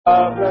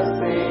of the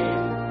sea,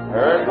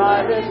 heard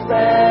my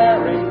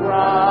despairing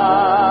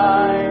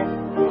cry.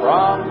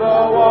 From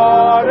the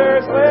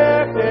waters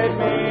lifted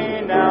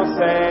me, now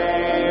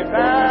safe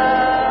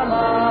am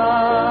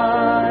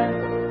I.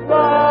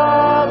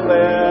 Love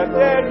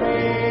lifted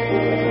me,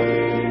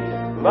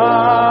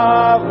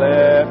 love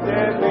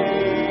lifted me,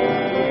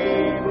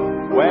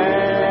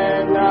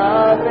 when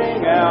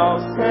nothing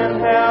else can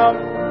help.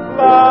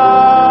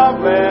 Love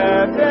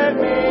lifted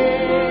me,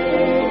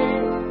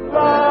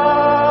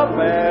 love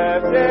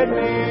lifted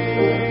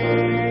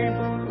me,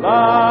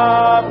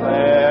 love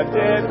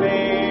lifted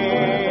me,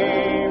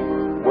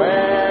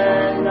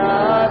 when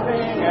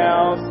nothing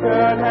else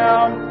could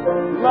help.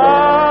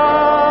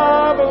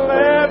 Love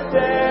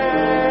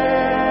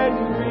lifted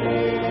me.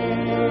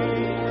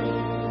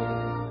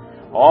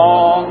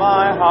 All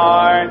my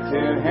heart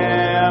to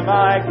Him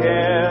I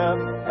give,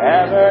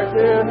 ever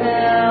to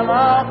Him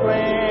I'll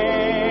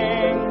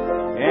cling.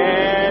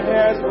 In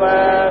His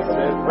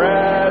blessed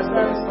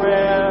presence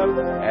live,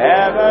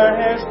 ever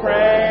His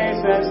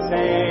praises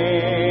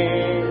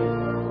sing.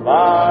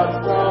 Love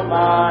so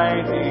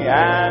mighty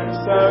and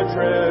so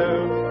true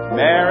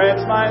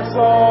merits my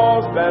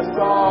soul's best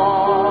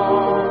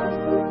song.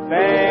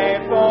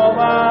 Faithful,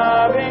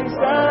 loving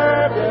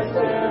service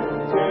to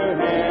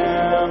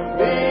Him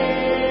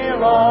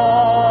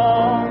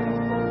belongs.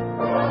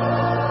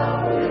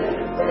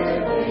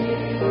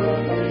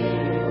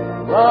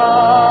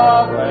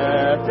 Love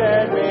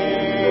lifted me,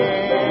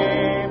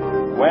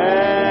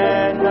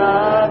 when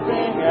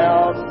nothing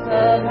else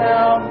could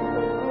help.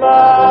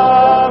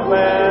 Love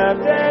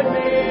lifted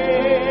me,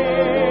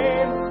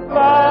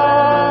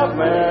 love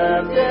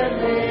lifted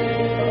me,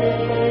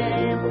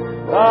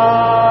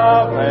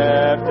 love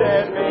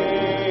lifted me,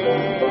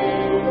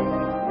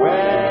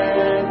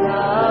 when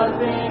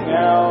nothing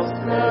else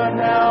could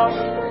help.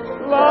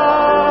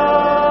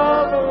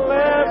 Love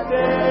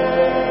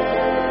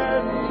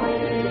lifted me.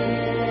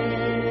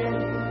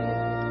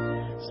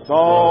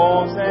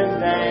 Souls in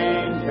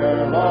danger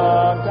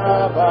looked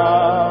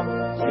above,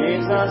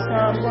 Jesus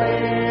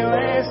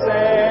completely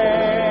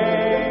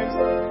saves.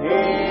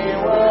 He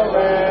will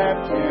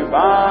lift you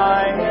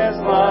by His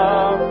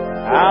love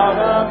out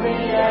of the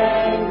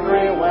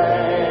angry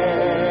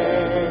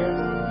waves.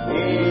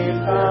 He's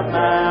the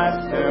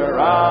master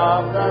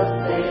of the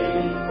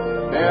sea,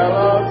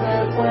 billows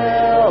His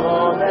will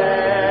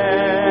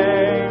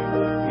obey.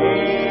 He,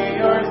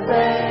 your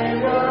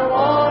Savior,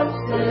 wants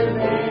to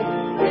be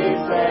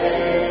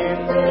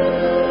saved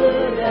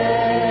today.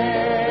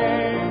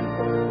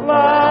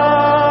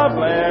 Love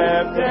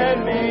lifted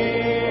me,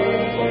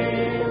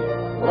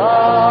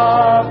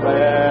 love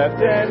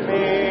lifted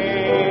me,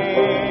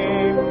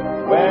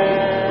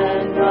 when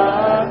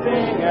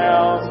nothing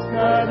else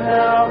could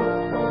help.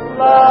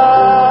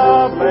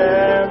 Love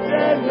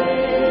lifted me,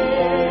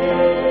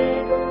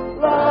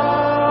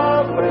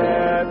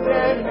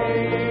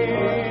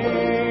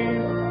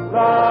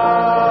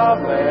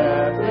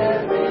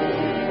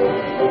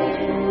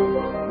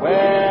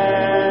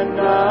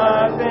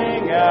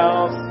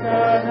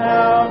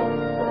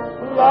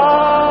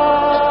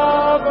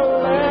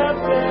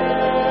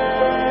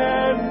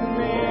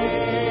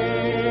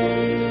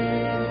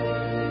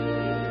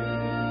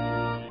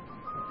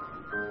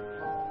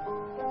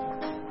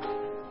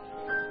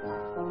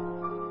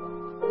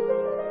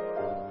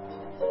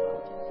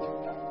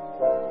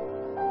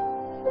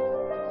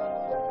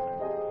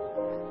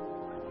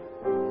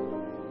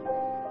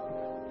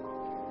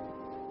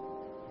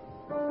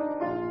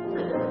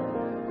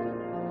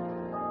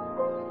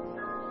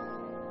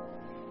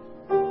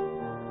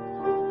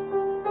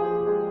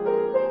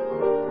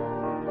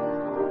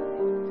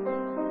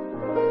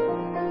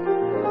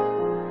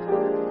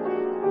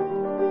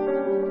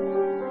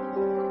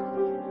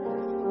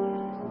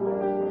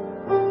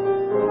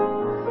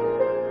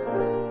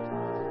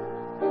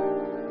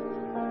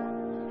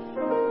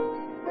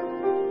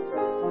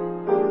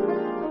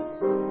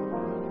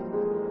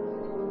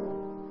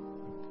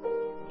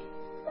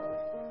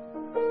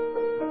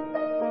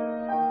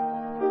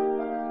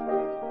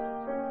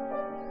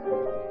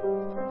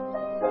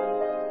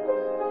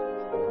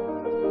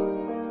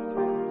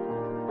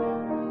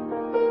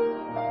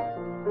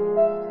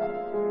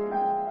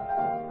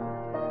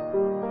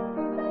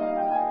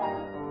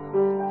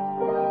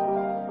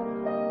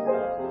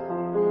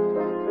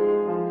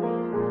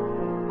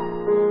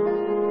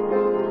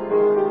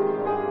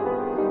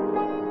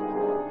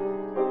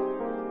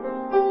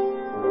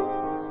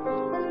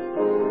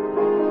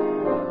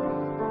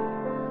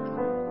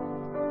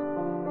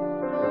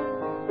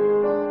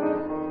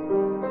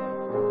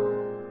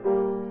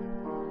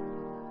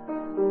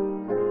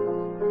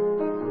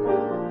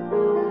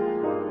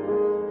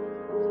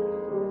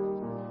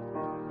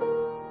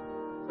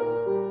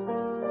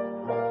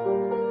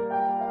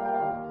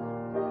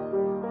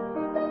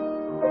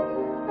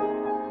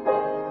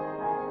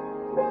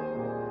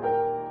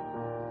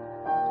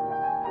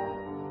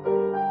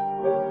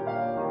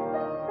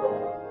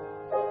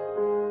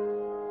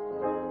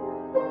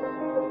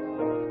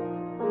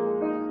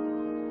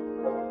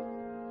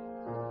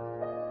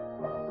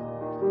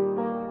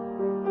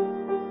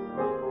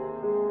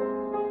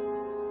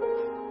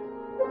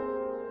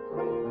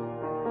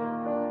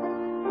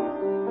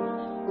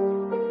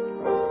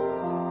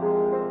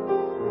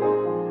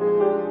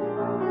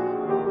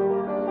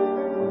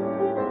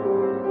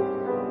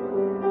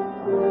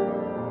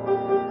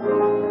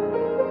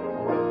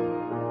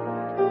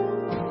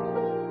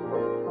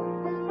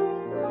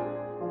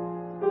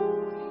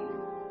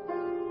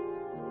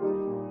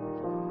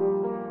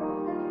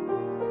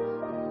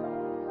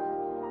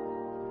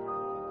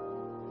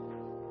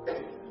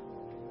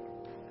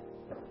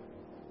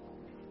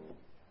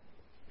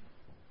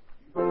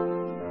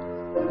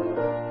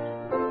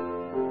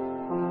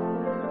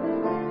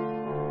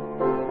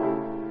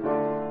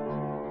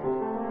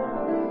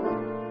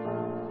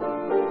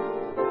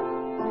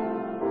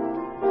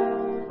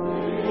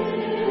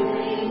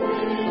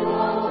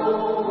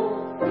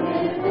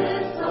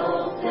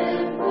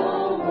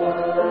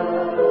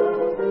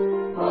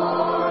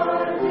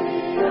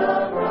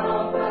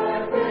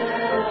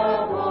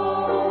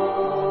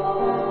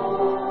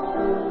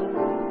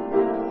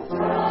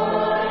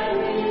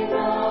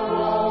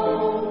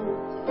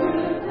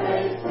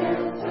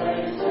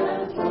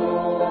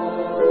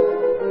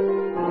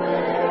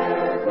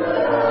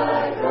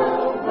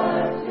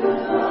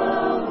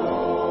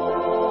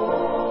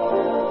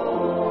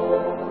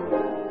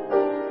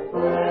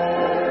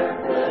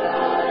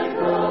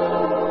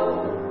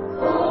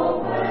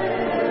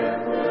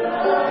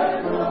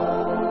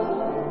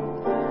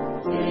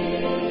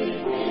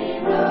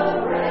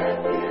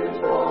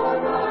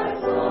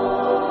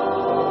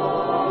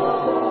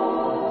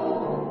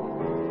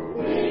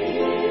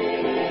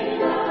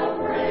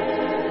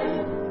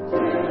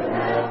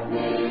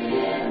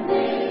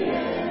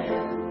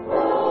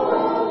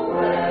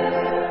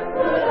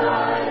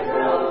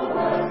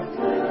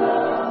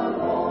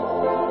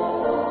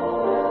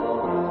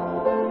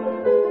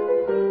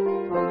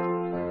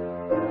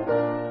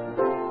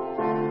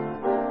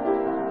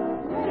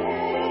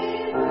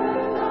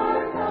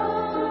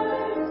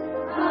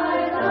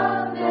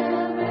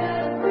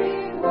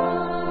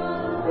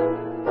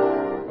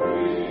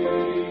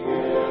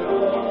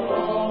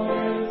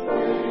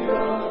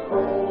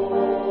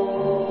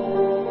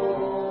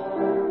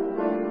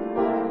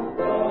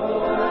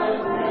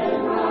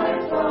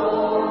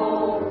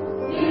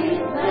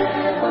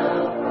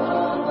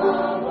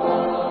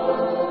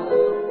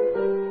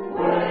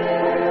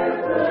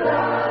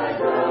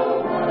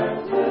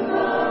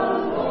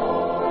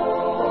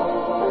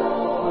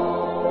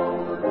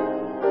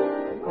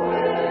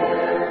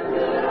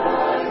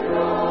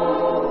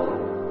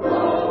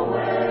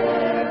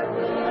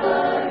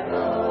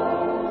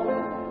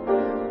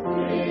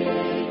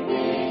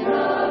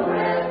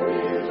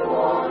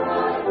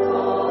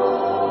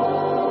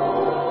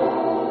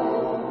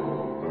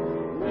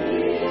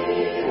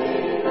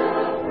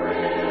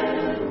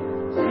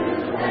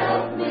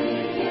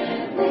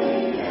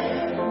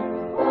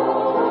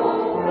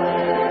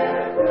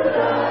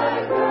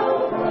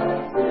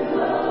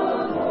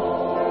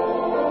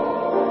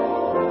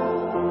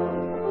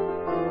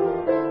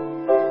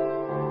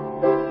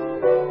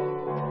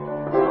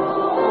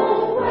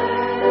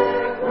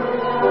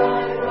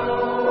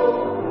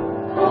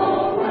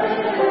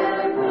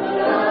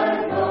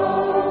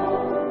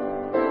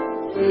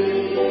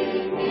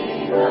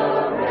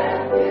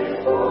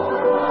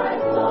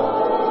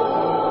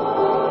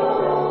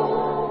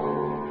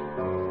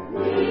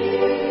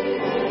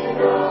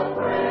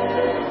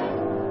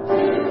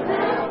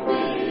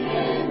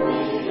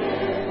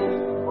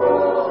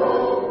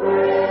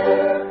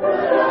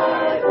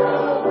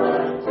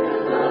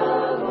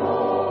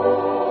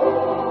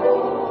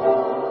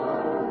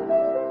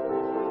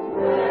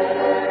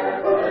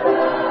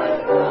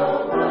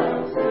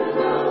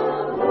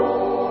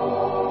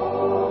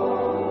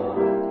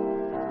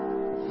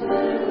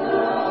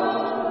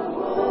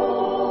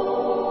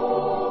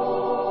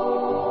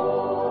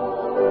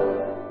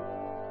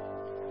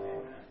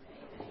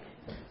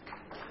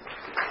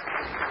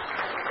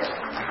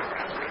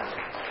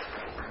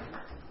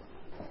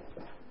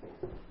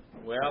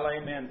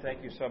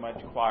 Thank you so much,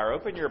 choir.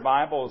 Open your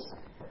Bibles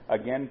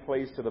again,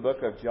 please, to the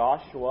book of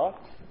Joshua.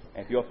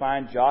 If you'll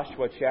find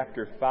Joshua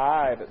chapter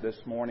 5 this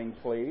morning,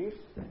 please.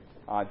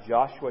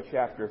 Joshua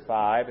chapter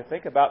 5.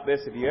 Think about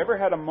this. Have you ever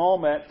had a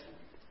moment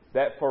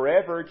that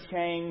forever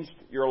changed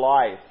your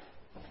life?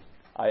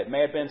 It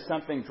may have been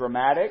something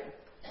dramatic,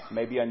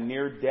 maybe a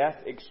near-death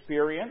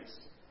experience.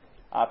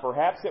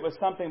 Perhaps it was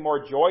something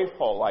more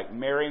joyful, like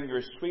marrying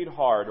your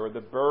sweetheart or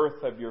the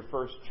birth of your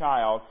first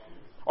child.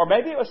 Or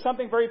maybe it was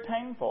something very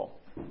painful.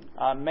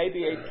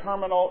 Maybe a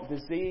terminal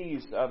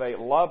disease of a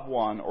loved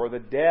one or the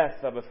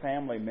death of a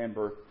family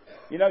member.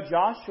 You know,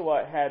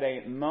 Joshua had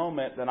a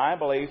moment that I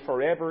believe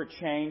forever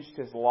changed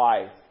his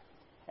life.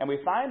 And we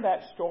find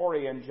that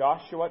story in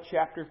Joshua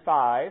chapter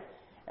 5.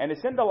 And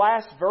it's in the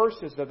last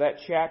verses of that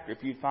chapter,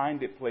 if you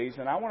find it, please.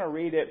 And I want to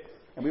read it,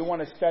 and we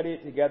want to study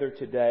it together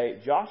today.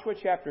 Joshua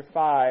chapter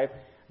 5,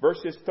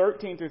 verses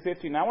 13 through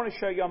 15. I want to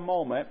show you a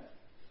moment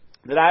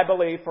that I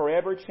believe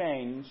forever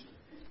changed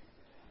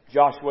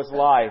Joshua's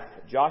life.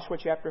 Joshua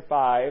chapter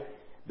 5,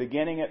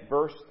 beginning at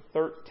verse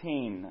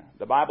 13.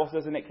 The Bible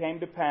says, "And it came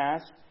to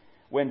pass,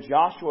 when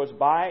Joshua was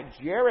by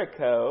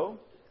Jericho,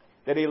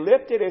 that he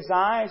lifted his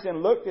eyes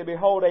and looked, and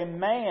behold, a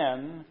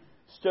man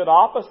stood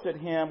opposite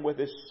him with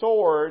his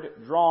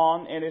sword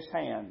drawn in his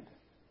hand.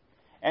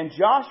 And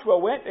Joshua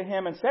went to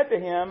him and said to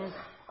him,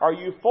 'Are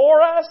you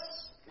for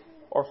us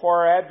or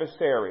for our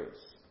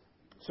adversaries?'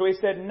 So he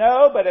said,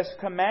 'No, but as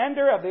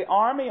commander of the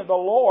army of the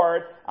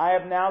Lord, I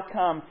have now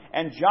come.'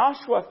 And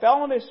Joshua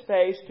fell on his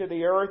face to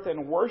the earth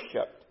and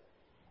worshipped,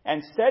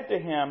 and said to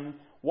him,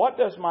 'What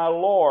does my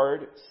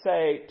Lord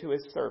say to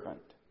his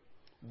servant?'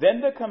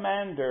 Then the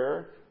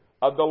commander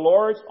of the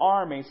Lord's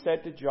army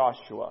said to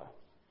Joshua,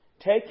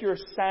 'Take your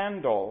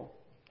sandal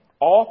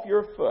off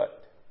your foot,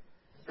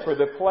 for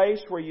the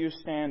place where you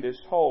stand is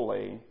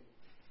holy.'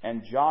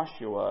 And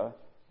Joshua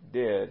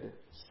did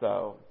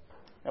so."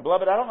 Now,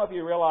 beloved, I don't know if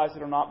you realize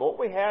it or not, but what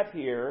we have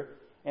here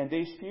in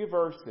these few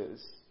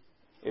verses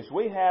is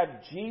we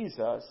have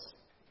Jesus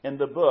in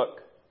the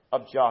book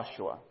of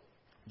Joshua.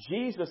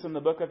 Jesus in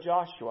the book of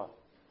Joshua.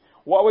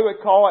 What we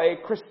would call a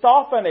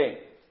Christophany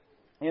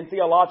in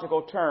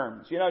theological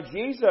terms. You know,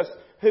 Jesus,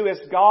 who is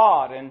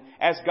God, and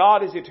as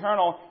God is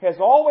eternal, has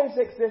always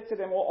existed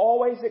and will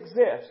always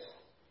exist.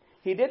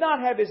 He did not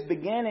have his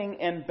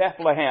beginning in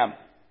Bethlehem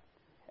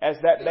as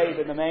that babe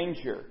in the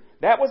manger.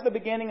 That was the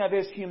beginning of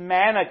his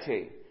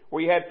humanity,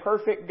 where you had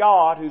perfect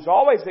God, who's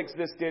always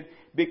existed,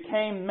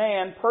 became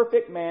man,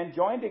 perfect man,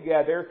 joined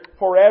together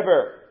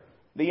forever.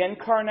 The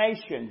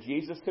incarnation,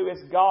 Jesus who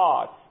is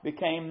God,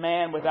 became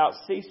man without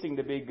ceasing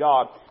to be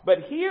God.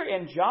 But here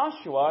in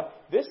Joshua,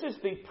 this is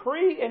the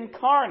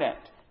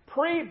pre-incarnate,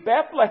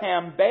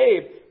 pre-Bethlehem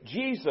babe,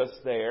 Jesus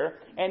there,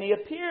 and he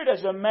appeared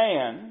as a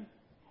man,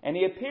 and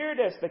he appeared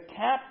as the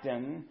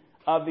captain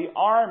of the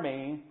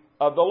army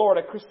of the Lord,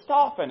 a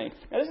Christophany.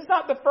 Now, this is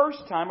not the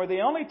first time, or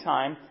the only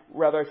time,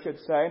 rather I should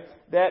say,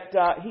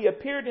 that he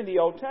appeared in the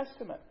Old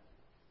Testament.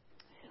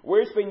 Where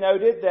it's been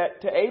noted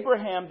that to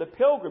Abraham the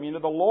pilgrim, you know,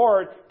 the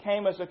Lord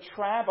came as a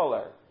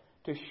traveler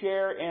to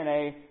share in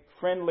a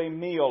friendly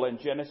meal in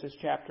Genesis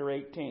chapter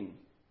 18.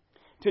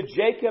 To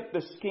Jacob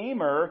the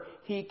schemer,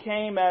 he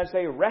came as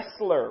a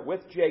wrestler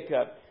with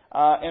Jacob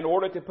in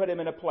order to put him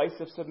in a place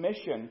of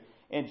submission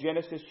in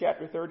Genesis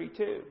chapter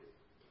 32.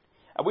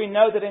 We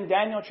know that in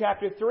Daniel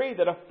chapter 3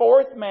 that a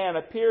fourth man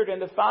appeared in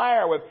the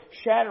fire with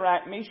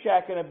Shadrach,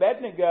 Meshach, and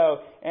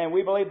Abednego. And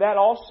we believe that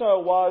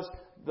also was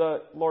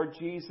the Lord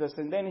Jesus.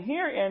 And then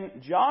here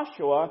in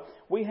Joshua,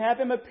 we have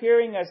him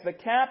appearing as the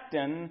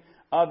captain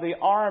of the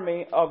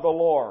army of the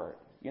Lord.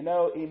 You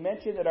know, he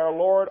mentioned that our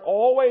Lord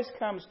always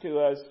comes to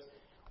us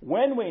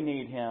when we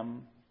need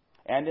him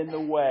and in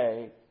the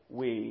way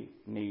we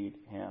need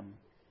him.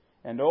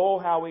 And oh,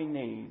 how we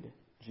need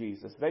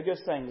Jesus. They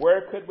just sang,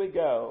 "Where could we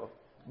go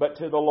but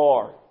to the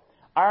Lord?"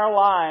 Our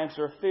lives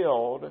are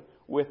filled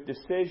with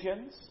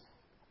decisions,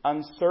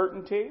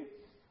 uncertainty,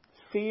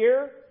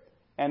 fear,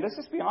 and let's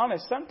just be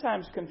honest,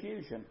 sometimes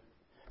confusion.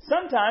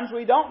 Sometimes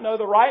we don't know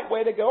the right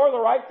way to go or the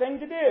right thing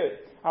to do.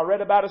 I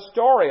read about a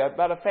story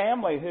about a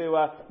family who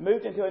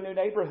moved into a new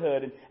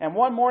neighborhood, and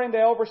one morning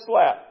they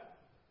overslept.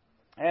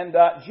 And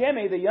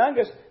Jimmy, the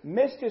youngest,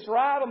 missed his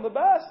ride on the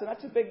bus, and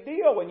that's a big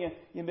deal when you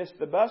miss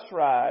the bus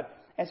ride.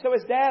 And so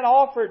his dad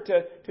offered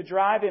to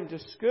drive him to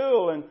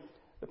school, and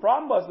the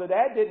problem was the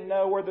dad didn't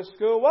know where the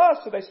school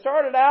was, so they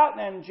started out,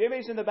 and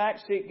Jimmy's in the back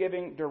seat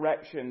giving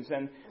directions.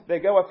 And they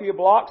go a few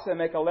blocks, they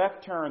make a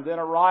left turn, then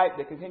a right,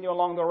 they continue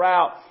along the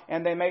route,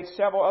 and they made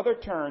several other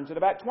turns. And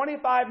about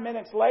 25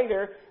 minutes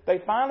later, they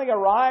finally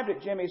arrived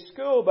at Jimmy's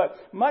school, but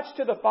much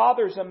to the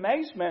father's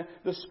amazement,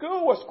 the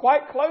school was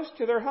quite close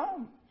to their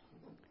home.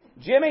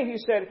 "Jimmy," he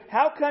said,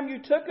 "how come you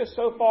took us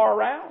so far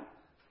around?"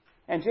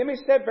 And Jimmy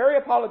said very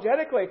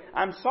apologetically,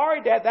 "I'm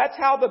sorry, Dad, that's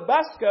how the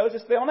bus goes.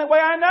 It's the only way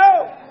I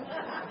know."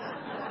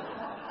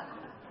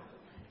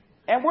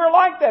 And we're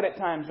like that at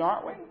times,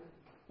 aren't we?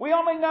 We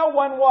only know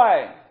one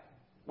way.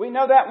 We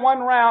know that one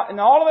route, and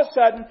all of a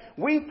sudden,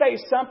 we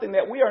face something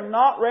that we are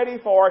not ready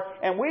for,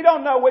 and we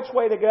don't know which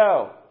way to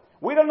go.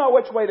 We don't know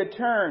which way to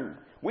turn.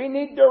 We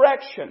need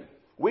direction.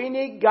 We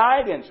need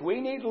guidance.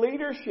 We need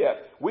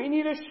leadership. We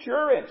need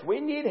assurance. We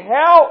need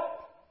help.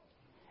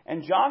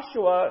 And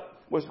Joshua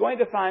was going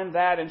to find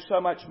that and so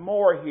much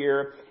more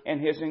here in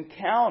his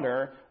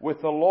encounter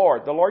with the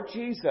Lord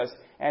Jesus,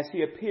 as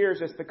He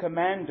appears as the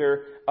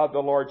commander of the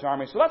Lord's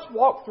army. So let's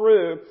walk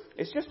through,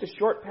 it's just a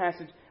short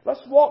passage,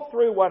 let's walk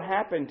through what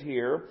happened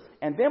here,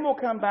 and then we'll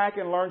come back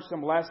and learn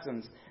some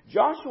lessons.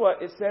 Joshua,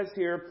 it says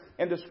here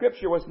in the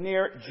Scripture, was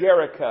near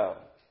Jericho.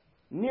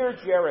 Near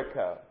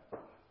Jericho.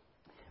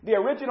 The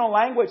original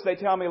language, they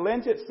tell me,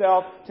 lends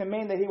itself to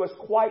mean that he was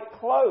quite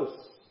close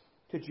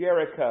to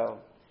Jericho.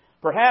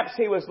 Perhaps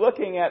he was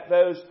looking at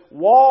those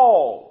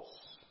walls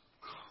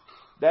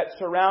that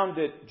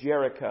surrounded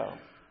Jericho.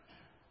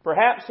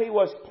 Perhaps he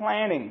was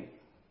planning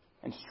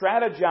and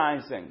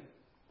strategizing,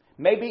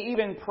 maybe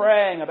even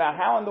praying about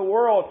how in the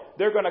world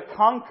they're going to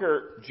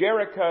conquer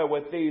Jericho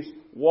with these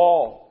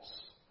walls.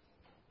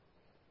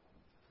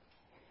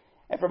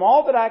 And from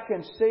all that I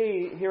can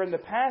see here in the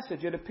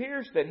passage, it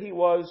appears that he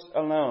was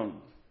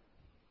alone.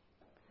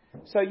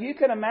 So you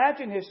can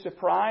imagine his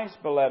surprise,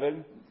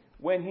 beloved,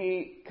 when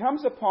he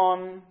comes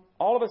upon,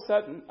 all of a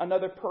sudden,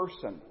 another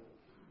person.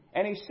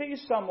 And he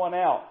sees someone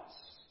else.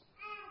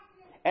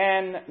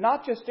 And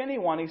not just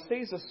anyone, he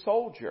sees a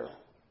soldier.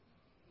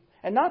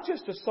 And not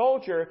just a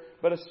soldier,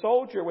 but a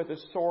soldier with a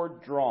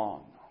sword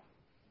drawn.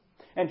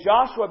 And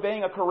Joshua,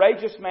 being a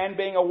courageous man,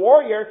 being a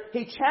warrior,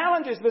 he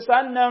challenges this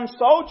unknown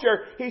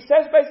soldier. He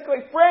says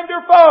basically, friend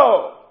or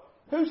foe,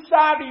 whose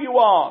side are you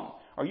on?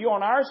 Are you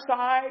on our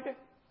side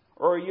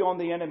or are you on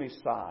the enemy's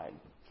side?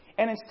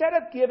 And instead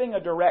of giving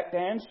a direct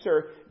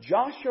answer,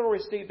 Joshua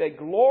received a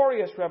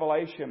glorious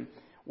revelation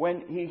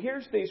when he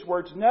hears these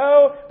words,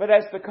 no, but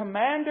as the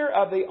commander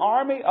of the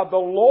army of the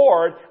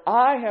Lord,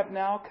 I have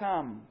now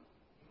come.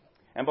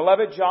 And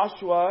beloved,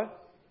 Joshua,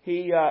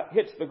 he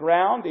hits the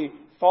ground, he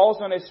falls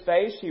on his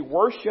face, he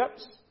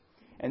worships,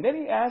 and then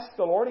he asks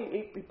the Lord,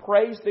 he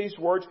prays these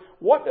words,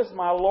 what does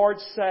my Lord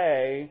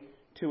say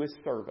to His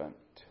servant?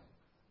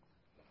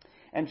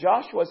 And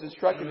Joshua is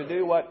instructed to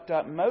do what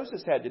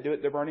Moses had to do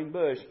at the burning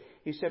bush.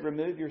 He said,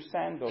 remove your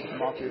sandals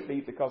from off your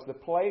feet because the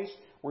place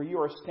where you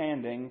are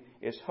standing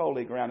is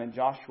holy ground. And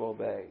Joshua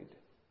obeyed.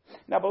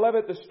 Now,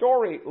 beloved, the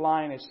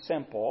storyline is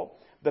simple.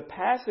 The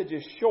passage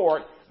is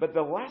short, but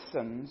the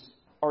lessons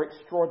are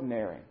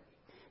extraordinary.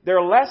 There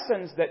are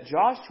lessons that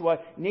Joshua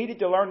needed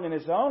to learn in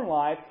his own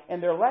life,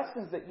 and there are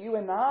lessons that you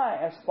and I,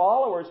 as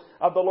followers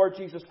of the Lord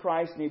Jesus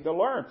Christ, need to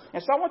learn.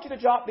 And so I want you to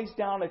jot these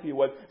down, if you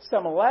would.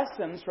 Some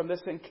lessons from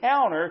this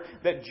encounter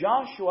that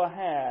Joshua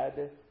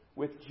had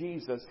with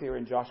Jesus here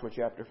in Joshua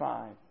chapter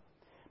 5.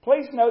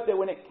 Please note that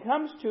when it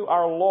comes to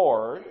our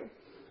Lord,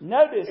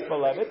 notice,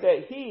 beloved,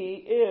 that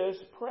He is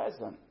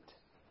present.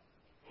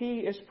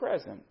 He is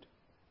present.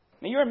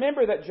 Now you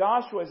remember that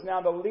Joshua is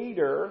now the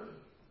leader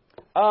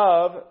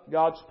of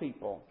God's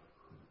people.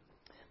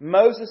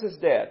 Moses is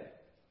dead.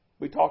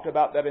 We talked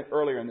about that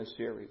earlier in this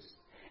series.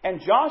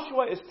 And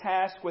Joshua is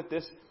tasked with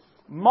this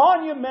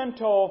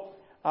monumental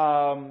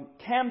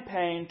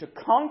campaign to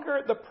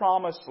conquer the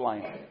promised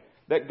land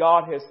that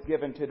God has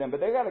given to them. But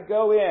they've got to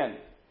go in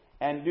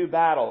and do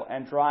battle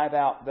and drive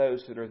out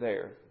those that are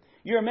there.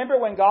 You remember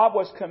when God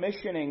was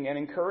commissioning and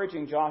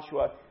encouraging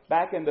Joshua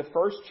back in the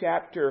first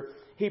chapter,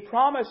 He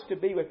promised to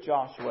be with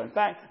Joshua. In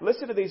fact,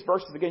 listen to these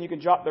verses again. You can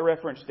jot the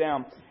reference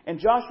down. In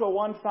Joshua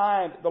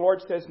 1:5, the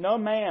Lord says, no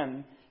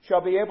man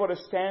shall be able to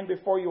stand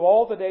before you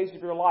all the days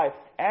of your life.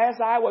 As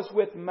I was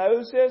with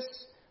Moses,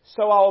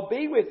 so I'll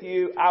be with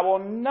you. I will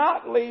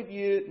not leave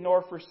you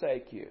nor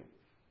forsake you.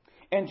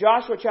 In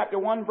Joshua chapter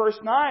 1 verse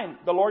 9,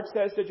 the Lord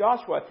says to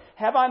Joshua,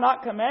 have I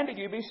not commanded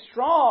you, be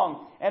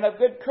strong and of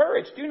good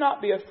courage. Do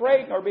not be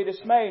afraid nor be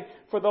dismayed,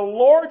 for the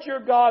Lord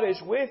your God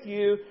is with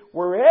you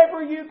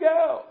wherever you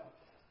go.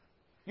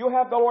 You'll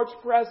have the Lord's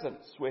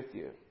presence with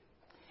you.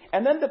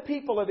 And then the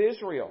people of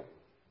Israel,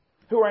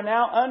 who are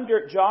now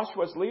under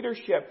Joshua's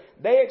leadership,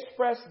 they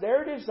express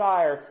their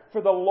desire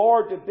for the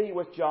Lord to be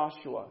with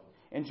Joshua.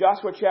 In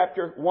Joshua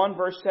chapter 1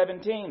 verse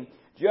 17,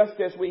 just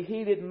as we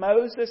heeded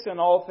Moses in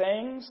all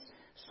things,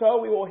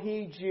 so we will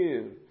heed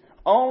you.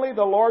 Only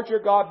the Lord your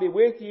God be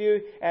with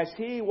you as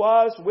He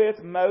was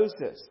with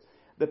Moses.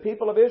 The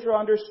people of Israel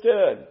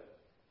understood,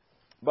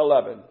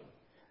 beloved,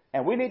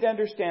 and we need to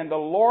understand the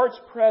Lord's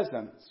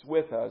presence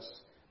with us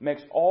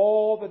makes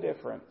all the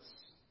difference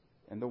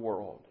in the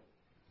world.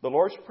 The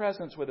Lord's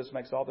presence with us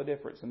makes all the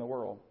difference in the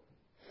world.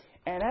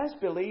 And as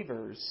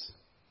believers,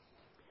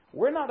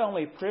 we're not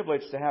only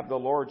privileged to have the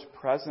Lord's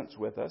presence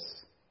with us,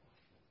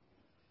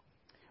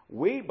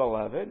 we,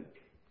 beloved,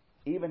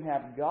 even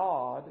have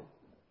God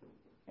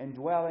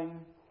indwelling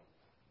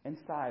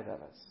inside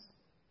of us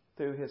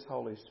through His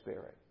Holy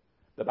Spirit.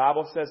 The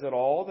Bible says that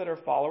all that are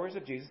followers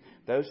of Jesus,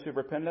 those who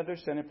repent of their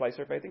sin and place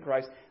their faith in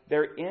Christ,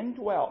 they're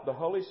indwelt. The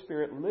Holy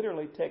Spirit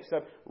literally takes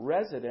up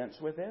residence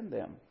within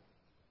them.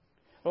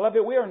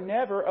 Beloved, we are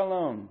never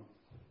alone.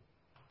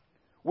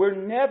 We're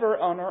never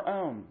on our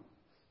own.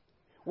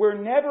 We're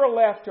never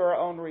left to our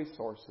own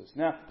resources.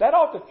 Now, that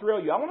ought to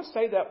thrill you. I want to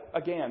say that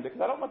again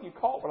because I don't know if you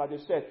caught what I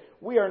just said.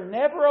 We are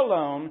never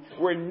alone.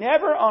 We're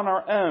never on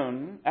our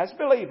own as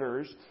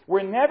believers.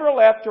 We're never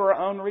left to our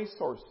own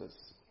resources.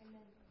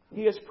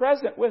 He is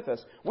present with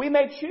us. We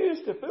may choose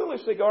to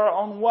foolishly go our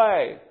own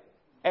way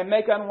and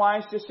make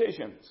unwise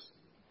decisions.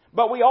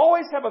 But we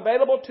always have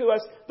available to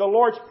us the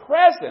Lord's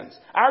presence.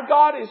 Our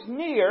God is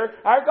near.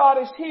 Our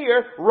God is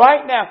here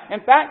right now.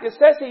 In fact, it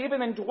says He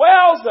even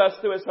indwells us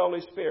through His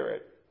Holy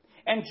Spirit.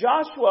 And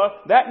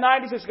Joshua, that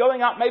night, as he's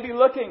going out, maybe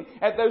looking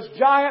at those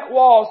giant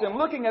walls and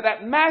looking at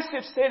that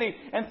massive city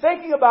and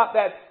thinking about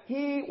that,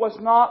 he was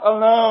not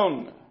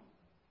alone.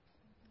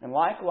 And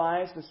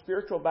likewise, the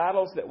spiritual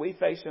battles that we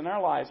face in our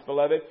lives,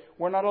 beloved,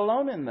 we're not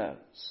alone in those.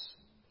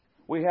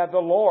 We have the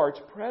Lord's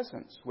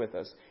presence with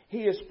us.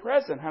 He is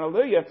present,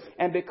 hallelujah.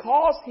 And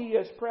because He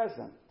is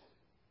present,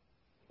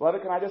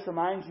 beloved, can I just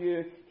remind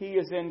you, He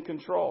is in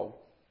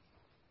control.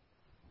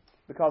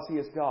 Because He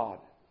is God.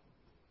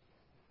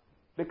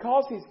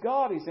 Because He's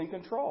God, He's in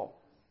control.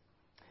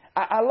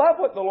 I love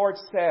what the Lord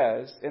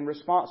says in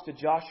response to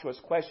Joshua's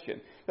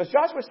question. Because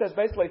Joshua says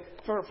basically,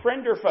 for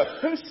friend or foe,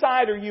 whose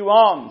side are you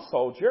on,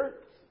 soldier?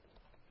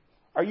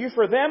 Are you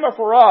for them or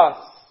for us?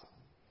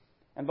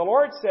 And the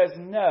Lord says,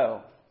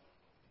 no.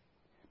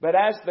 But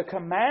as the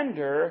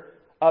commander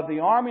of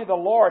the army of the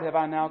Lord have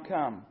I now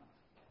come.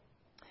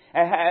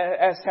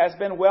 As has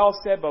been well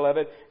said,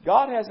 beloved,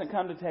 God hasn't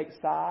come to take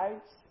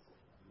sides.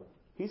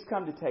 He's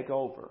come to take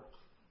over.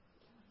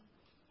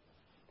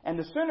 And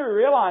the sooner we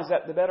realize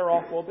that, the better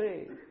off we'll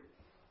be.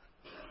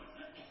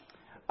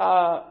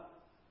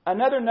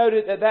 Another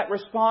noted that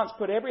response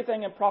put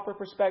everything in proper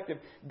perspective.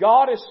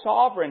 God is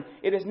sovereign.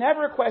 It is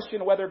never a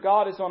question of whether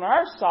God is on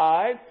our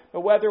side,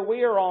 but whether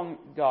we are on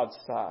God's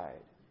side.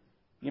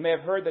 You may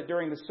have heard that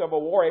during the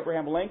Civil War,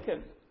 Abraham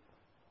Lincoln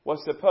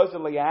was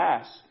supposedly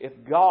asked if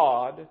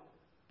God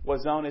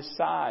was on his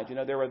side. You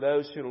know, there were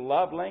those who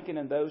loved Lincoln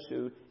and those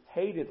who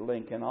hated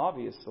Lincoln,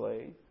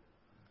 obviously.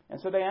 And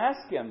so they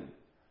asked him,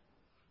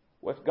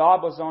 if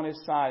God was on his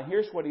side,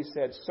 here's what he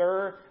said,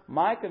 "Sir,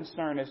 my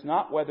concern is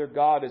not whether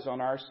God is on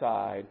our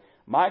side.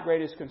 My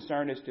greatest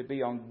concern is to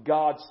be on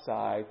God's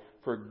side,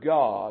 for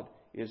God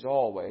is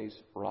always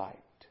right."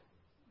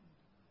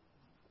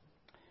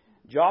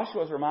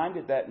 Joshua was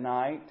reminded that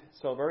night,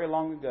 so very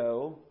long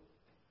ago,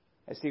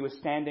 as he was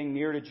standing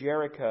near to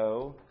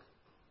Jericho,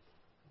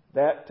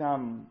 that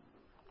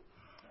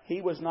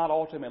he was not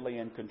ultimately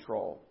in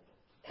control.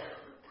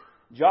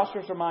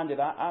 Joshua was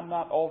reminded, I'm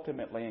not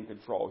ultimately in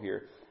control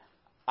here.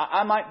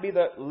 I might be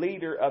the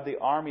leader of the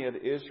army of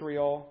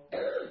Israel,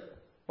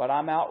 but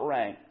I'm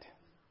outranked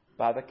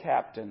by the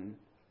captain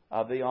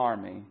of the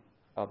army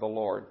of the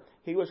Lord.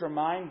 He was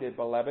reminded,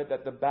 beloved,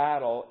 that the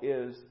battle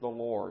is the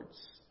Lord's.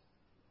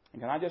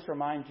 And can I just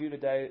remind you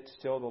today, it's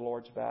still the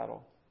Lord's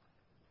battle.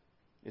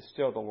 It's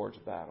still the Lord's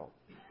battle.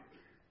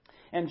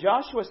 And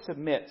Joshua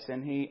submits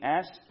and he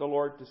asks the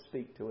Lord to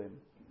speak to him.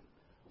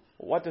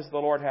 What does the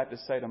Lord have to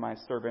say to my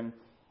servant?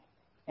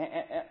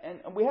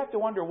 And we have to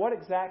wonder, what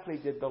exactly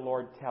did the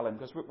Lord tell him?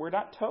 Because we're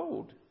not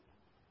told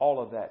all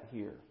of that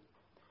here.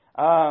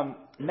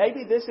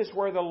 Maybe this is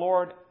where the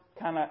Lord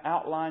kind of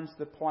outlines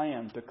the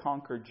plan to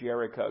conquer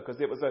Jericho.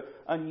 Because it was an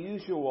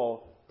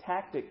unusual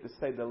tactic, to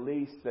say the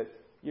least, that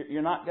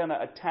you're not going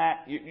to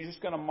attack. You're just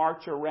going to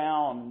march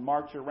around.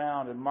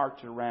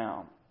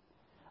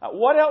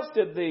 What else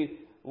did the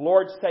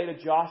Lord say to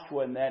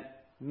Joshua in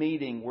that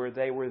meeting where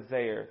they were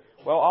there?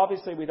 Well,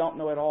 obviously we don't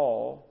know it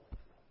all.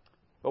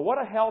 But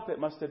what a help it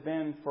must have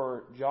been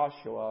for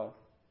Joshua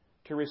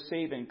to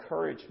receive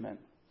encouragement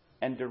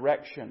and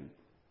direction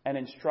and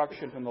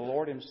instruction from the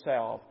Lord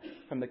Himself,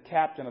 from the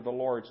captain of the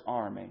Lord's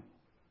army.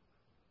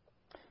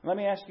 Let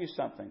me ask you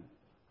something.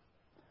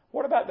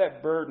 What about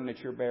that burden that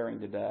you're bearing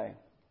today?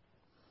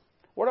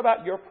 What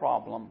about your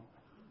problem?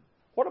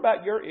 What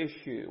about your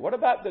issue? What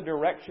about the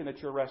direction that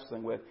you're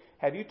wrestling with?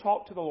 Have you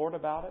talked to the Lord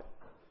about it?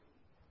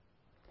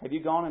 Have you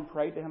gone and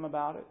prayed to Him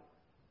about it?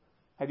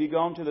 Have you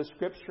gone to the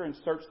Scripture and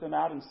searched them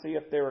out and see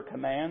if there are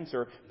commands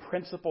or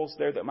principles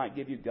there that might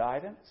give you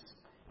guidance?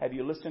 Have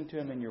you listened to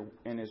Him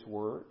in His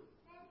Word?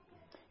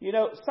 You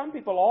know, some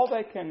people, all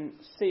they can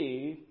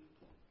see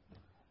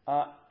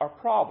are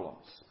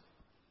problems.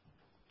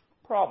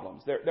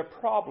 They're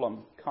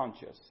problem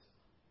conscious.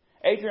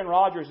 Adrian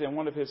Rogers, in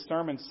one of his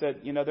sermons,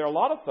 said, you know, there are a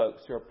lot of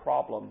folks who are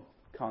problem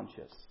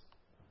conscious.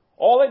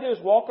 All they do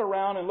is walk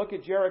around and look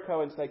at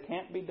Jericho and say,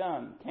 can't be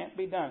done, can't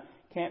be done,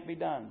 can't be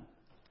done.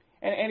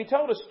 And he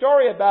told a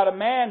story about a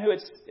man who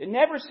had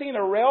never seen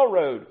a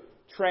railroad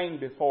train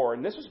before.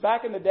 And this was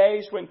back in the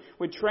days when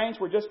trains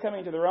were just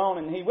coming to their own.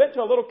 And he went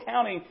to a little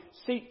county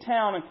seat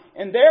town,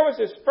 and there was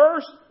his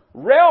first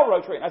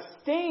railroad train, a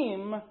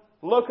steam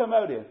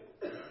locomotive.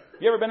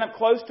 You ever been up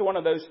close to one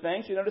of those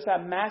things? You notice how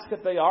massive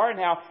they are and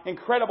how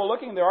incredible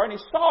looking they are. And he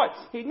saw it.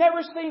 He'd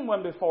never seen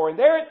one before. And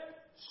there it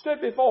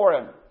stood before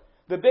him.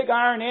 The big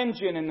iron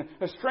engine and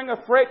a string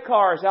of freight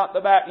cars out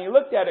the back. And he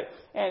looked at it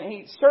and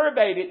he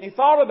surveyed it and he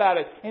thought about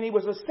it. And he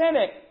was a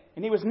cynic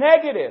and he was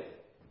negative.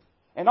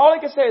 And all he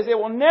could say is, it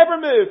will never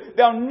move.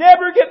 They'll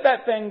never get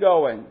that thing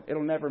going.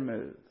 It'll never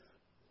move.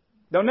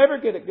 They'll never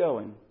get it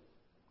going.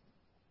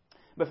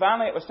 But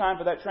finally it was time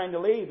for that train to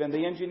leave, and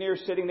the engineer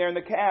sitting there in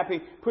the cab, he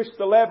pushed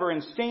the lever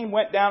and steam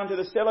went down into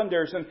the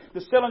cylinders, and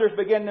the cylinders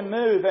began to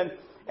move,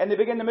 and they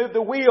began to move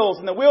the wheels,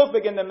 and the wheels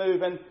began to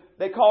move, and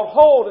they called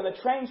hold, and the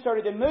train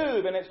started to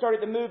move, and it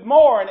started to move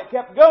more, and it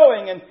kept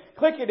going, and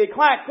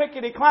clickety-clack,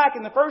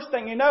 and the first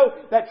thing you know,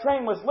 that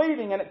train was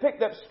leaving, and it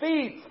picked up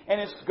speed,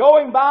 and it's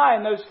going by,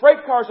 and those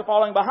freight cars are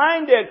falling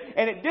behind it,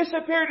 and it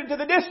disappeared into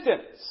the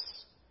distance.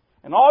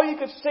 And all you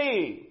could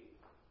see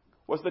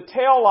was the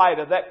tail light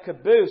of that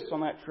caboose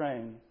on that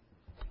train.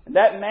 And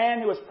that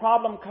man who was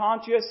problem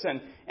conscious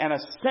and a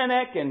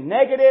cynic and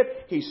negative,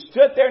 he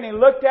stood there and he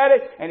looked at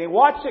it and he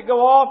watched it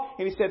go off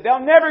and he said, they'll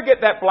never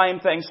get that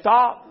blame thing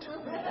stopped.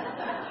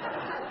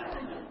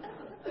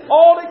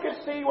 All he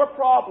could see were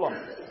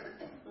problems.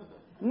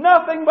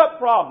 Nothing but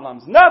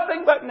problems.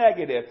 Nothing but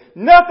negative.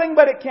 Nothing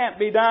but it can't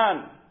be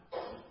done.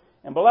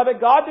 And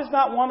beloved, God does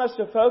not want us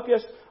to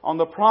focus on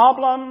the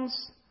problems.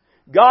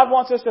 God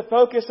wants us to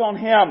focus on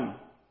Him.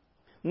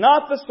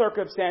 Not the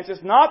circumstances,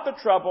 not the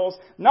troubles,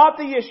 not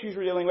the issues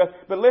we're dealing with,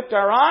 but lift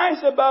our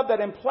eyes above that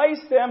and place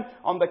them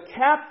on the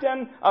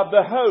captain of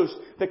the host,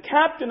 the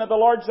captain of the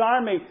Lord's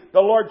army,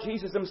 the Lord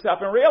Jesus Himself,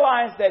 and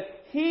realize that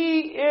He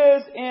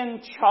is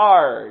in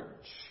charge.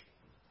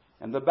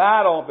 And the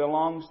battle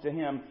belongs to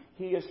Him.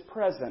 He is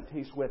present.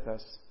 He's with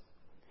us.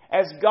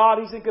 As God,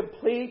 He's in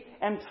complete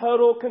and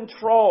total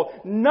control.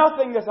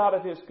 Nothing is out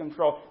of His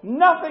control.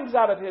 Nothing's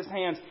out of His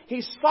hands.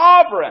 He's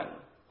sovereign.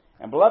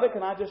 And beloved,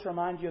 can I just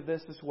remind you of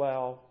this as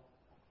well?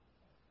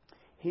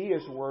 He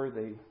is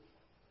worthy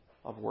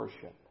of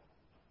worship.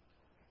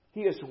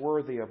 He is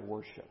worthy of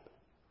worship.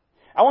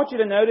 I want you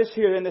to notice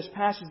here in this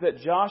passage that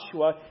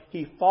Joshua,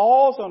 he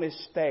falls on his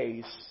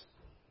face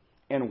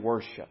in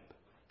worship.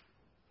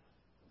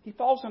 He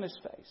falls on his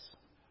face.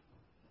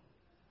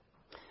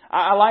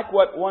 I like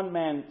what one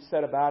man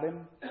said about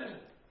him.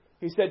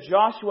 He said,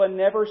 Joshua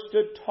never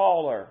stood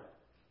taller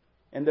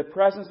in the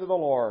presence of the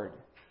Lord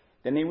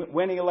than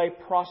when he lay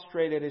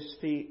prostrate at his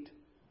feet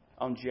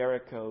on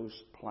Jericho's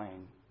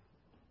plain.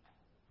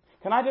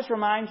 Can I just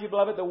remind you,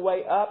 beloved, the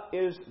way up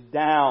is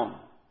down.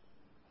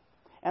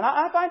 And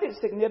I find it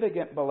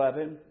significant,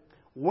 beloved,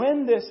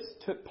 when this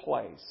took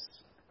place.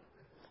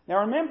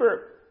 Now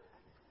remember,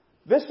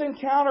 this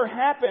encounter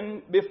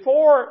happened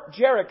before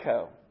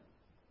Jericho.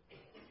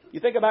 You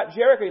think about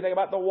Jericho, you think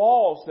about the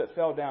walls that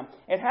fell down.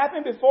 It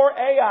happened before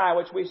Ai,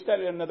 which we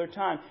studied another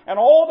time, and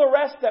all the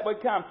rest that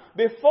would come.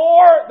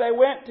 Before they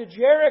went to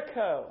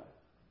Jericho,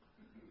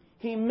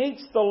 he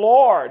meets the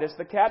Lord as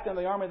the captain of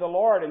the army of the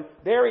Lord, and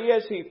there he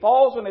is, he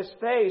falls on his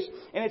face,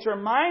 and it's a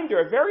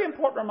reminder, a very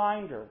important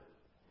reminder,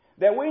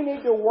 that we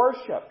need to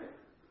worship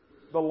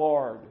the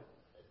Lord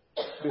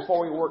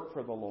before we work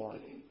for the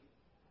Lord.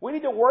 We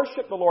need to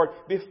worship the Lord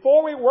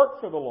before we work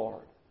for the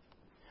Lord.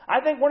 I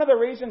think one of the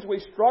reasons we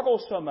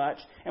struggle so much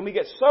and we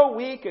get so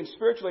weak and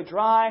spiritually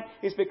dry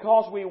is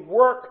because we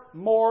work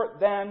more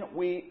than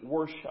we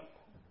worship.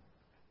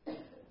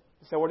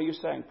 So what are you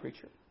saying,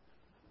 preacher?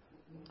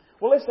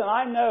 Well, listen,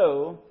 I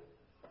know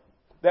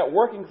that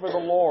working for the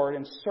Lord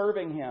and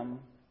serving Him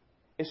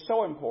is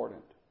so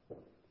important.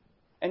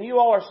 And you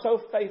all are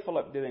so faithful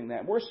at doing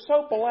that. We're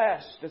so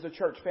blessed as a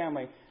church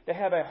family to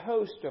have a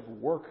host of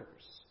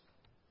workers.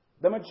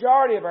 The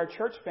majority of our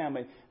church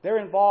family,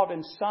 they're involved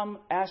in some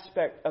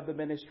aspect of the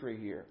ministry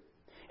here.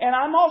 And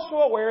I'm also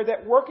aware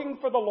that working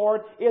for the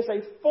Lord is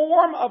a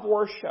form of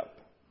worship.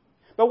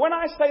 But when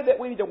I say that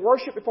we need to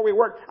worship before we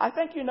work, I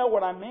think you know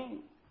what I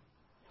mean.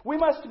 We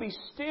must be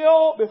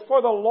still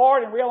before the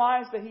Lord and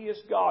realize that He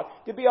is God.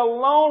 To be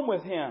alone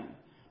with Him.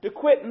 To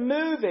quit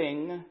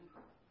moving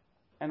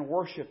and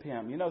worship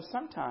Him. You know,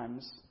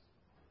 sometimes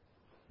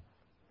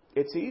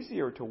it's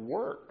easier to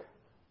work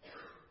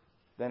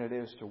than it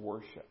is to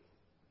worship.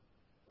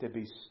 To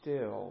be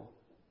still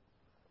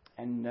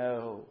and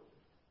know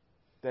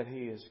that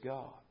He is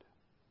God.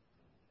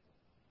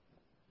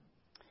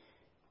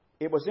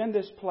 It was in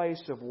this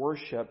place of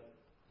worship,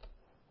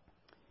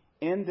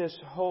 in this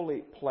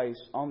holy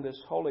place, on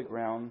this holy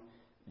ground,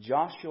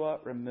 Joshua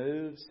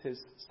removes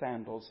his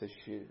sandals, his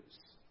shoes.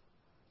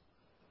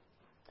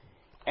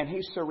 And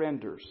he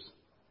surrenders.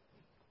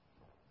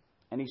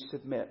 And he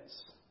submits.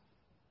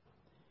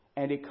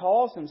 And he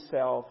calls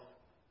himself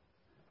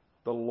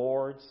the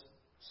Lord's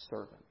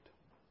servant.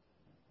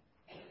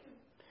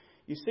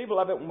 You see,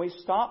 beloved, when we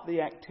stop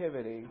the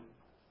activity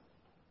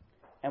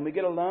and we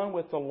get alone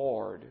with the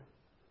Lord,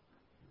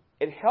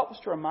 it helps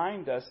to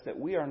remind us that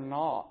we are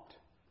not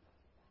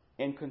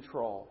in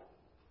control.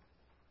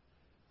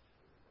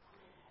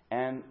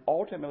 And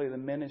ultimately, the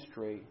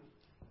ministry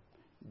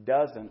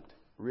doesn't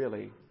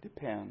really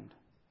depend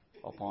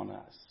upon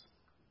us.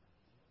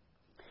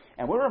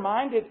 And we're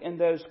reminded in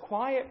those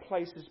quiet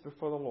places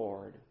before the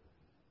Lord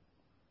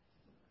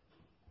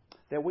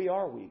that we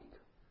are weak.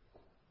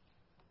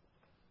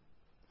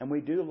 And we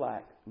do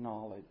lack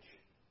knowledge.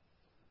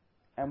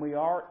 And we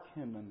are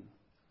human.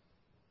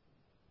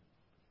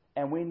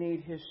 And we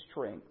need His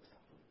strength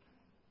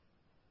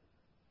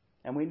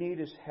And we need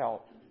His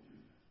help.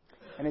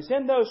 And it's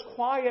in those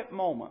quiet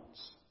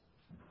moments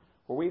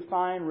where we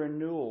find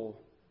renewal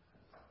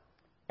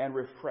and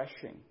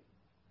refreshing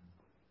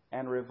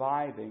and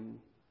reviving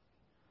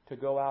to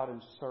go out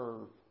and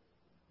serve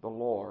the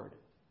Lord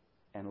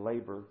and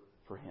labor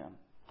for Him.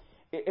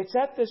 It's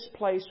at this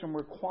place when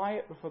we're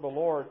quiet before the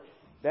Lord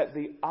that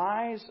the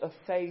eyes of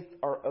faith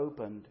are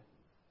opened.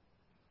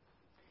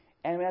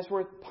 And as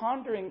we're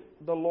pondering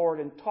the Lord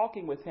and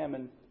talking with Him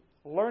and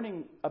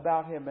learning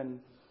about Him and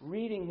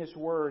reading His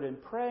Word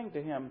and praying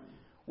to Him,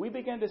 we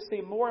begin to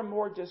see more and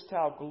more just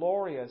how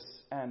glorious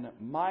and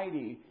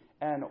mighty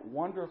and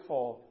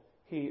wonderful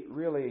He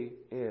really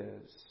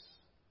is.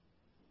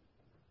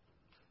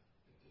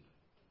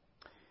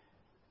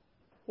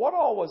 What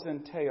all was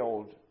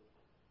entailed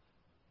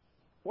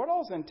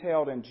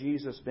in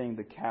Jesus being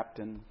the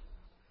captain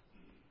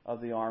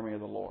of the army of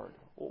the Lord?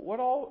 What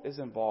all is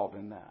involved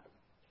in that?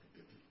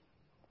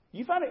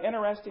 You find it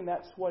interesting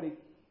that's what He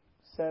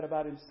said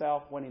about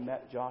Himself when He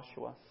met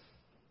Joshua?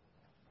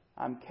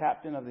 I'm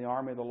captain of the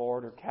army of the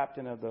Lord, or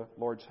captain of the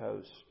Lord's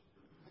host.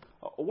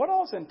 What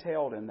all is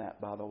entailed in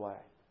that, by the way?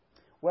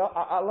 Well,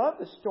 I love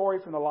the story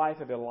from the life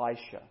of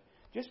Elisha.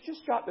 Just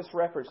jot this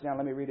reference down.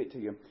 Let me read it to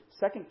you.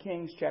 2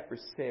 Kings chapter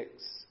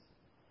 6,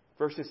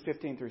 verses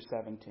 15 through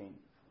 17.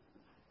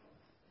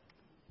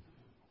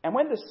 And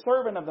when the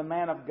servant of the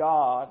man of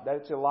God,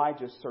 that's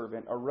Elijah's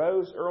servant,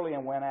 arose early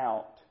and went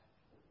out,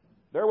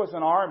 there was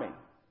an army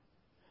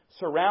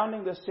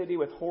surrounding the city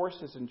with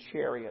horses and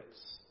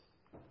chariots.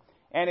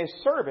 And his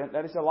servant,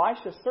 that is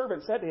Elisha's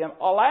servant, said to him,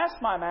 Alas,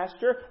 my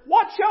master,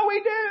 what shall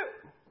we do?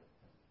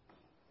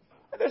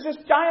 There's this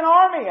giant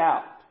army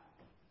out.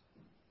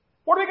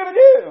 What are we going to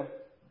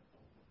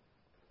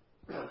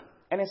do?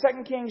 And in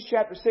 2 Kings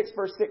chapter 6,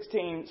 verse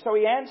 16, so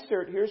he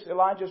answered, here's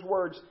Elijah's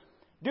words,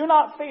 Do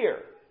not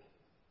fear,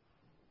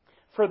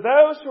 for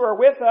those who are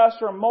with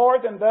us are more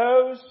than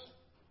those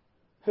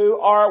who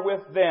are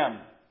with them.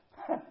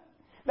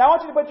 Now I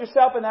want you to put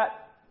yourself in that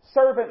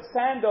servant's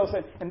sandals,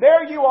 and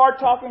there you are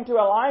talking to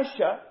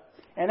Elisha,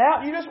 and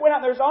out you just went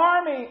out, and there's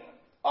army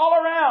all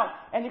around,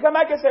 and you come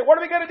back and say, what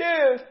are we going to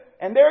do?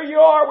 And there you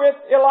are with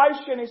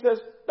Elisha, and he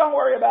says, don't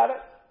worry about it.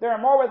 There are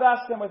more with us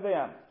than with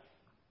them.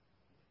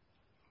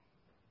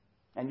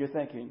 And you're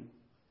thinking,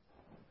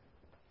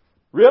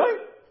 really?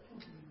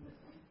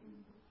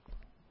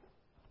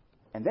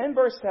 And then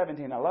verse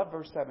 17, I love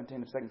verse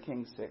 17 of 2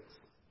 Kings 6.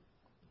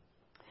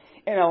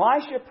 And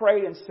Elisha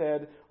prayed and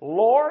said,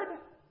 Lord,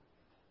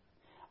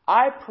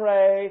 I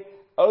pray,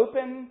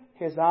 open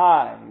his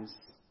eyes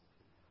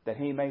that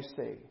he may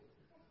see.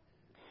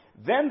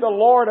 Then the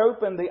Lord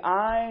opened the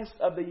eyes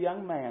of the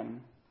young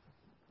man,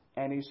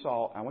 and he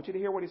saw. I want you to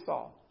hear what he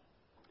saw.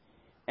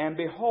 And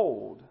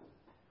behold,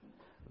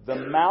 the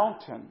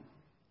mountain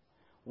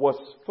was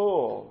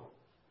full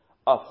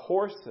of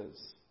horses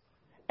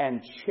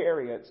and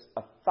chariots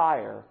of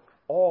fire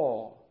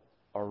all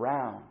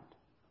around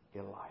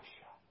Elisha.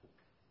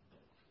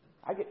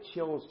 I get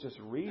chills just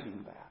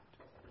reading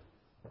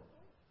that.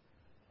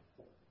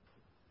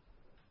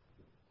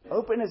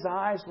 Open his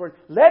eyes, Lord.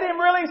 Let him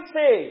really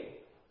see.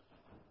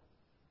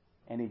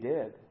 And he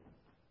did.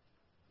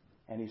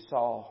 And he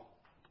saw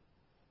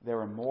there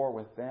were more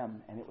with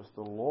them, and it was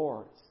the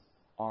Lord's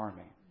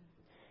army.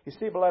 You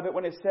see, beloved,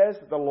 when it says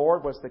that the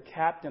Lord was the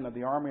captain of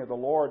the army of the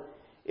Lord,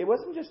 it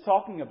wasn't just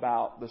talking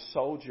about the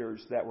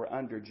soldiers that were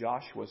under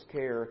Joshua's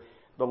care.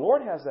 The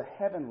Lord has a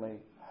heavenly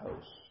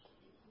host.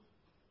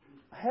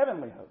 A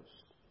heavenly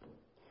host.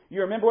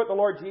 You remember what the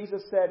Lord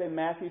Jesus said in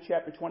Matthew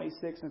chapter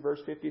 26 and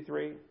verse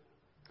 53?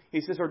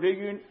 He says, Or do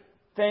you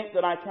think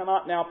that I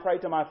cannot now pray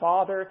to my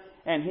Father,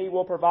 and He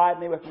will provide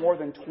me with more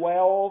than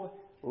 12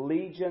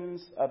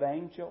 legions of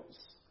angels?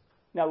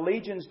 Now,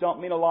 legions don't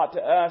mean a lot to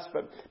us,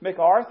 but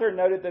MacArthur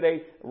noted that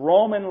a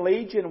Roman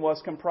legion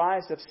was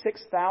comprised of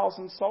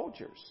 6,000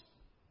 soldiers.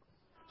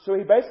 So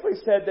he basically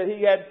said that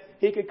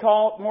he could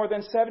call more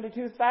than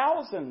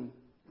 72,000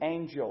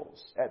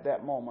 angels at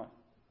that moment.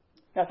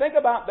 Now, think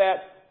about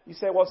that. You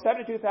say, well,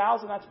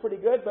 72,000, that's pretty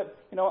good, but,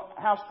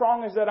 how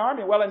strong is that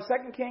army? Well, in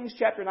 2 Kings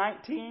chapter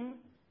 19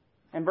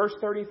 and verse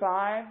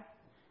 35,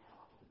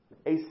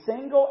 a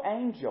single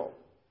angel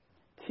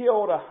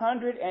killed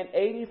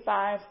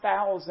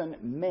 185,000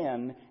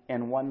 men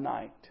in one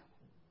night.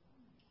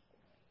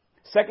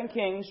 2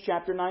 Kings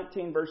chapter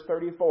 19 verse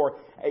 34.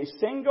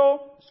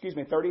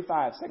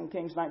 35. 2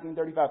 Kings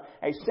 19:35.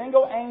 A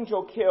single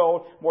angel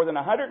killed more than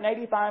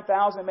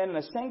 185,000 men in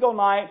a single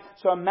night.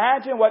 So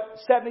imagine what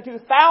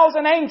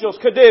 72,000 angels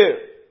could do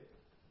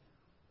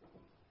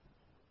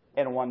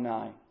in one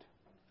night.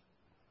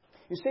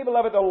 You see,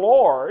 beloved, the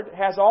Lord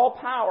has all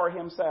power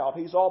Himself.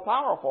 He's all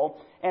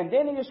powerful. And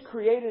then He has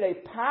created a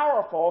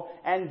powerful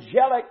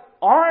angelic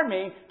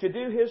army to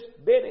do His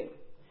bidding.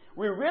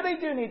 We really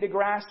do need to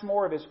grasp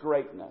more of His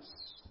greatness,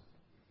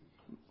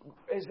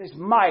 His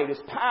might,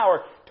 His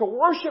power. To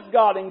worship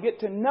God and get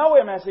to know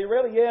Him as He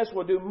really is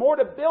will do more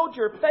to build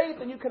your faith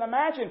than you can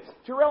imagine.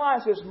 To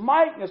realize His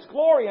might and His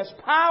glory and His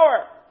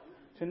power.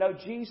 To know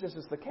Jesus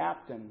is the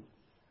captain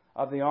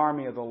of the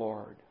army of the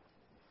Lord.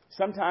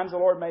 Sometimes the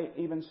Lord may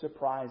even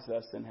surprise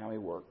us in how He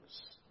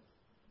works.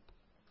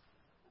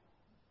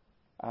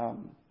 A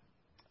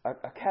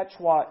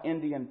Quechua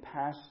Indian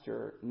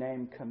pastor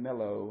named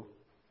Camilo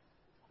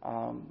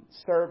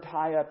served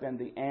high up in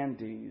the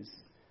Andes.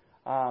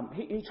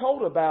 He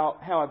told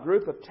about how a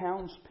group of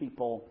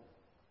townspeople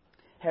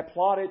had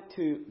plotted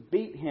to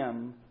beat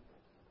him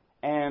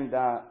and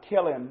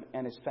kill him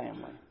and his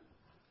family.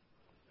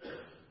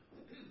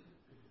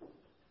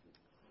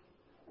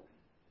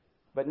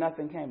 But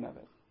nothing came of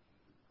it.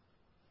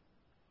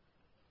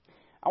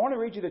 I want to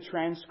read you the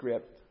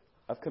transcript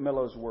of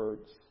Camilo's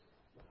words.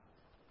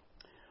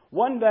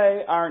 One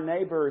day, our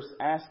neighbors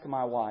asked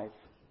my wife,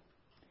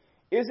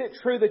 "Is it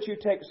true that you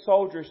take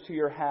soldiers to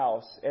your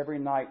house every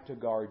night to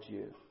guard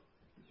you?"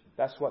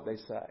 That's what they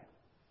say.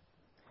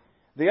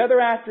 The other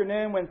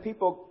afternoon, when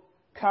people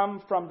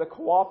come from the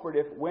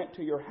cooperative went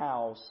to your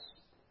house,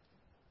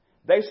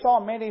 they saw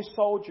many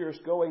soldiers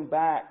going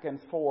back and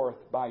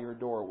forth by your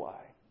doorway.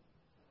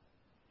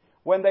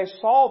 When they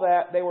saw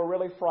that, they were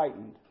really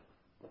frightened.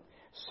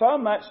 So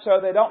much so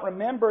they don't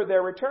remember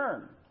their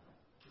return.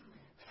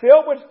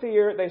 Filled with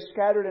fear, they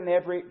scattered in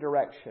every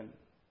direction.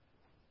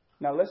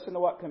 Now listen to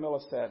what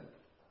Camilo said.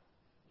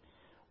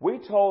 We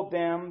told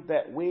them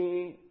that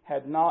we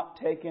had not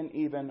taken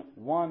even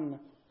one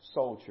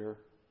soldier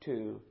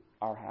to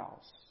our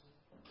house.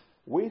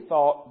 We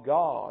thought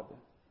God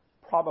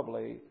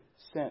probably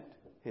sent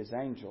His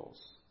angels.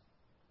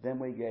 Then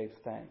we gave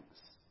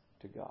thanks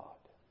to God.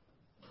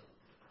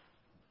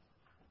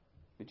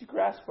 Did you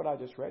grasp what I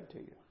just read to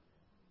you?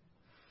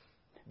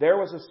 There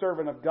was a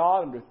servant of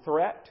God under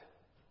threat,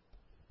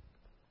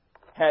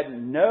 had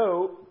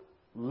no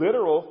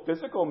literal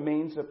physical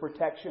means of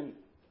protection.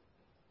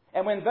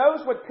 And when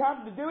those would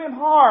come to do him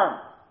harm,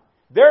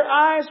 their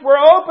eyes were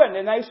opened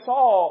and they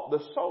saw the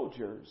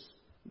soldiers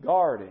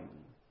guarding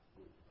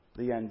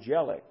the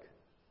angelic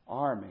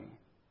army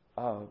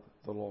of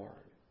the Lord.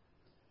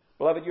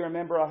 Beloved, you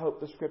remember, I hope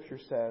the Scripture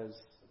says,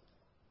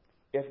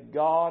 if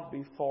God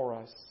be for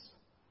us,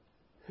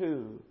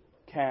 who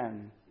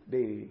can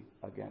be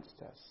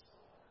against us?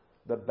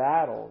 The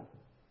battle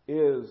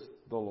is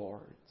the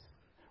Lord's.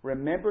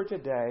 Remember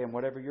today, and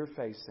whatever you're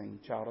facing,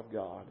 child of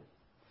God,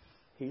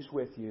 He's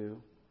with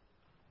you.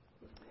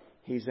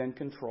 He's in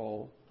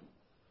control.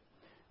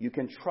 You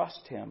can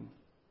trust Him,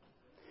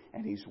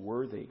 and He's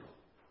worthy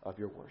of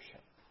your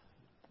worship.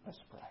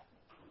 Let's pray.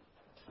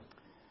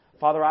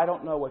 Father, I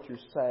don't know what you're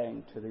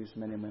saying to these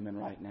men and women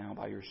right now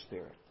by your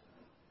Spirit.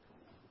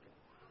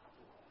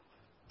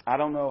 I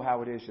don't know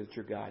how it is that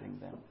you're guiding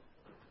them.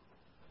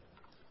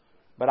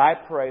 But I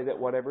pray that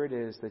whatever it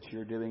is that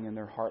you're doing in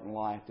their heart and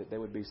life, that they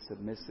would be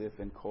submissive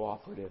and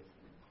cooperative.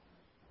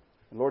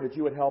 And Lord, that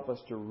you would help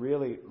us to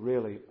really,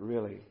 really,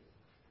 really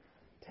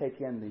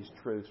take in these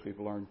truths we've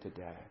learned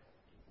today.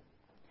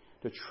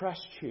 To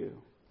trust you,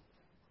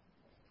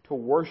 to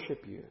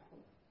worship you,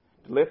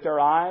 to lift our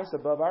eyes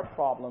above our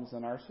problems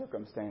and our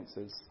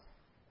circumstances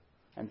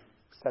and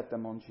set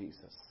them on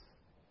Jesus.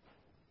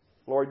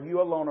 Lord,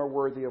 you alone are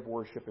worthy of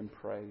worship and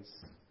praise.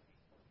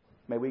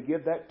 May we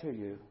give that to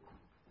you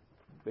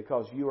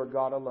because you are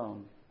God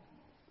alone.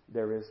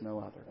 There is no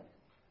other.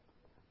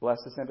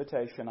 Bless this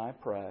invitation, I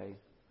pray,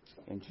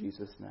 in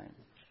Jesus' name.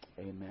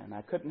 Amen.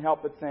 I couldn't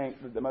help but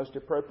think that the most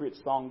appropriate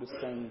song to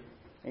sing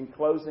in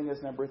closing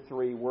is number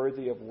 3,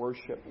 Worthy of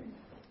Worship,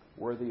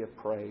 Worthy of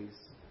Praise.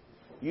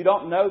 You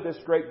don't know this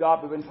great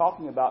God we've been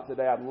talking about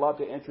today. I'd love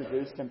to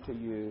introduce Him to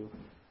you.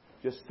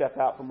 Just step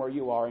out from where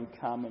you are and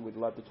come, and we'd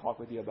love to talk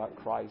with you about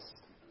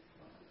Christ.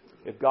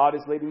 If God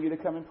is leading you to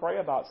come and pray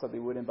about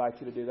something, we'd invite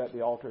you to do that.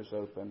 The altar is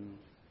open.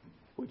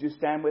 Would you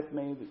stand with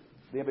me?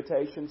 The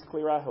invitation's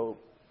clear, I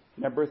hope.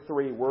 Number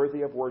 3,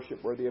 worthy of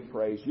worship, worthy of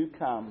praise. You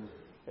come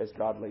as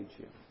God leads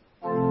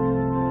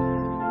you.